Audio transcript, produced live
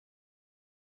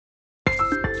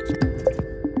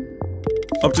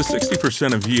Up to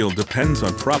 60% of yield depends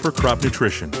on proper crop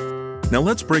nutrition. Now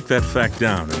let's break that fact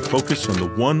down and focus on the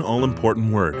one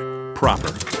all-important word,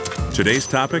 proper. Today's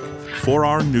topic,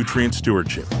 4R nutrient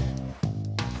stewardship.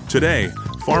 Today,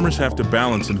 farmers have to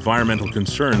balance environmental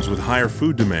concerns with higher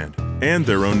food demand and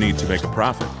their own need to make a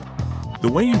profit.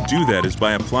 The way you do that is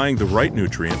by applying the right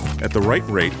nutrient at the right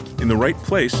rate, in the right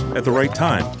place, at the right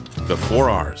time, the 4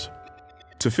 R's.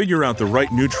 To figure out the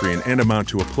right nutrient and amount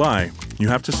to apply, you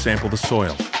have to sample the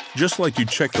soil, just like you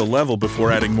check the level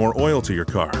before adding more oil to your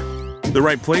car. The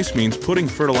right place means putting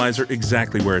fertilizer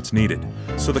exactly where it's needed,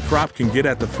 so the crop can get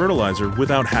at the fertilizer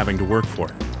without having to work for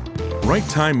it. Right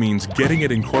time means getting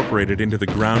it incorporated into the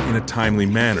ground in a timely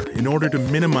manner in order to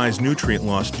minimize nutrient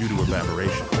loss due to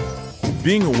evaporation.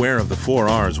 Being aware of the 4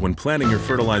 R's when planning your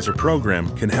fertilizer program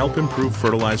can help improve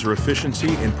fertilizer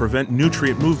efficiency and prevent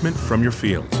nutrient movement from your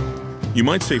fields. You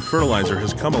might say fertilizer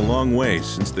has come a long way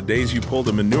since the days you pulled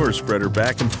a manure spreader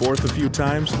back and forth a few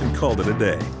times and called it a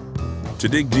day. To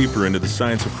dig deeper into the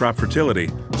science of crop fertility,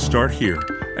 start here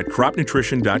at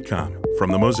cropnutrition.com from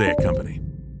the Mosaic Company.